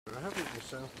haven't you,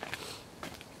 so?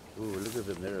 Ooh, look at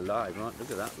them, they're alive, aren't they?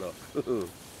 Look at that lot.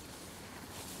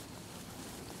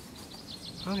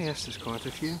 Oh yes, there's quite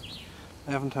a few.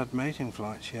 They haven't had mating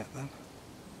flights yet then.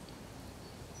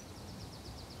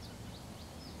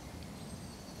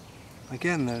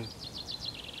 Again,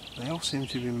 they all seem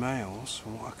to be males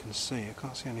from what I can see. I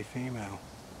can't see any female.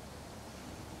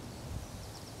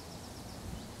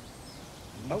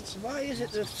 Oh, why is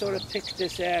it they've sort of picked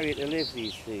this area to live,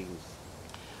 these things?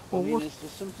 Well, I mean, is there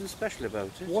something special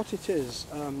about it? What it is,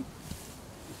 you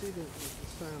see the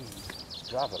sand?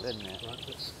 It's gravel, isn't it? Right,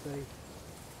 but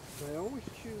they always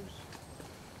choose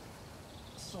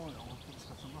soil that's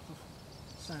got a lot of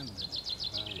sand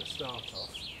in it to start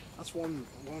off. That's one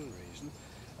reason.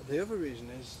 The other reason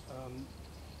is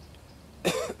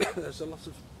there's a lot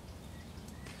of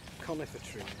conifer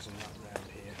trees and that around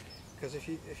here. Because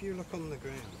if you look on the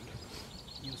ground,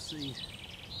 you'll see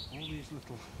all these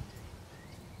little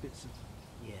bits of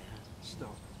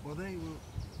stuff. Well, they will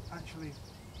actually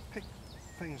pick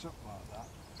things up like that,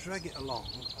 drag it along,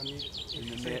 and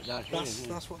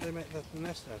that's what they make the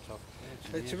nest out of.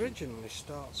 It originally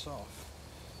starts off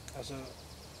as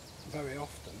very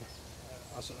often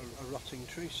as a rotting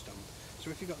tree stump. So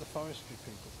if you've got the forestry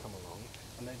people come along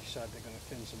and they decide they're going to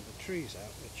thin some of the trees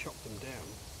out, they chop them down.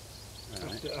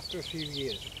 Right. After a few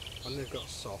years, when they've got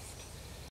soft,